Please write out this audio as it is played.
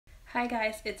Hi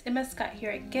guys, it's Emma Scott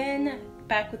here again,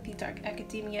 back with the Dark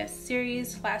Academia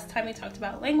series. Last time we talked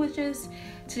about languages.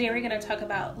 Today we're going to talk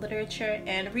about literature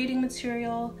and reading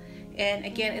material. And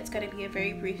again, it's going to be a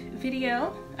very brief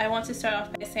video. I want to start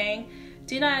off by saying,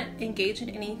 do not engage in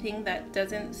anything that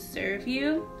doesn't serve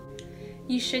you.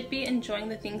 You should be enjoying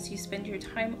the things you spend your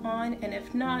time on, and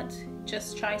if not,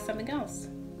 just try something else.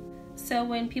 So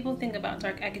when people think about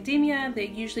dark academia, they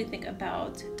usually think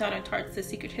about Donna Tartt's The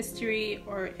Secret History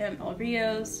or M.L.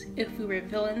 Rios' If We Were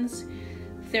Villains.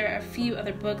 There are a few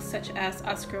other books such as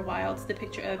Oscar Wilde's The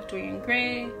Picture of Dorian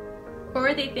Gray,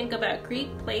 or they think about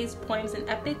Greek plays, poems, and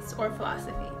epics, or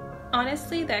philosophy.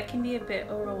 Honestly, that can be a bit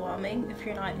overwhelming if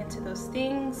you're not into those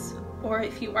things, or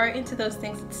if you are into those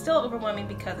things, it's still overwhelming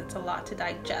because it's a lot to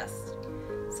digest.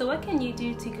 So what can you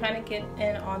do to kind of get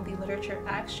in on the literature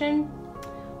action,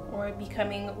 or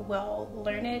becoming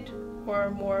well-learned or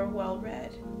more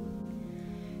well-read?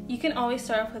 You can always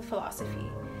start off with philosophy.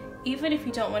 Even if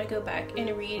you don't want to go back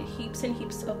and read heaps and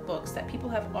heaps of books that people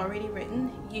have already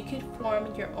written, you could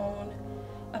form your own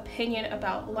opinion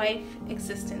about life,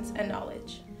 existence, and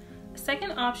knowledge. A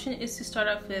second option is to start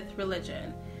off with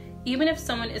religion. Even if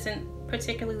someone isn't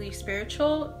particularly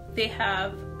spiritual, they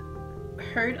have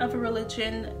heard of a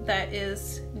religion that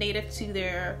is native to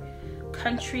their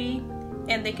country,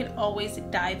 and they can always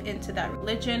dive into that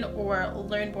religion or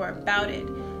learn more about it.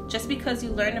 Just because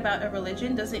you learn about a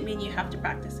religion doesn't mean you have to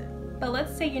practice it. But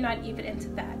let's say you're not even into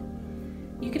that.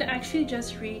 You can actually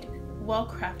just read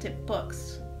well-crafted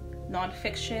books,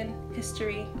 nonfiction,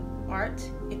 history, art,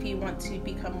 if you want to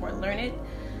become more learned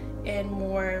and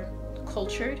more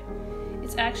cultured.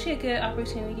 It's actually a good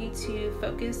opportunity to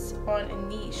focus on a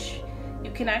niche.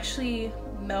 You can actually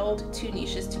meld two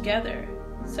niches together,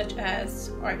 such as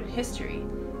art and history.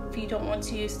 If you don't want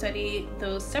to study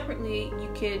those separately,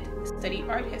 you could study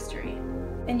art history.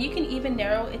 And you can even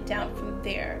narrow it down from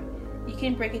there. You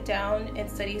can break it down and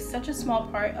study such a small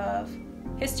part of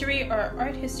history or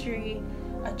art history,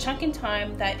 a chunk in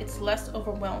time, that it's less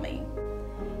overwhelming.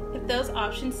 If those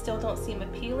options still don't seem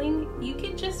appealing, you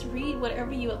can just read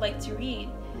whatever you would like to read.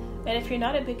 And if you're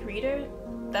not a big reader,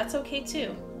 that's okay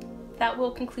too. That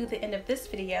will conclude the end of this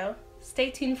video.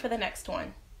 Stay tuned for the next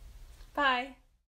one. Bye!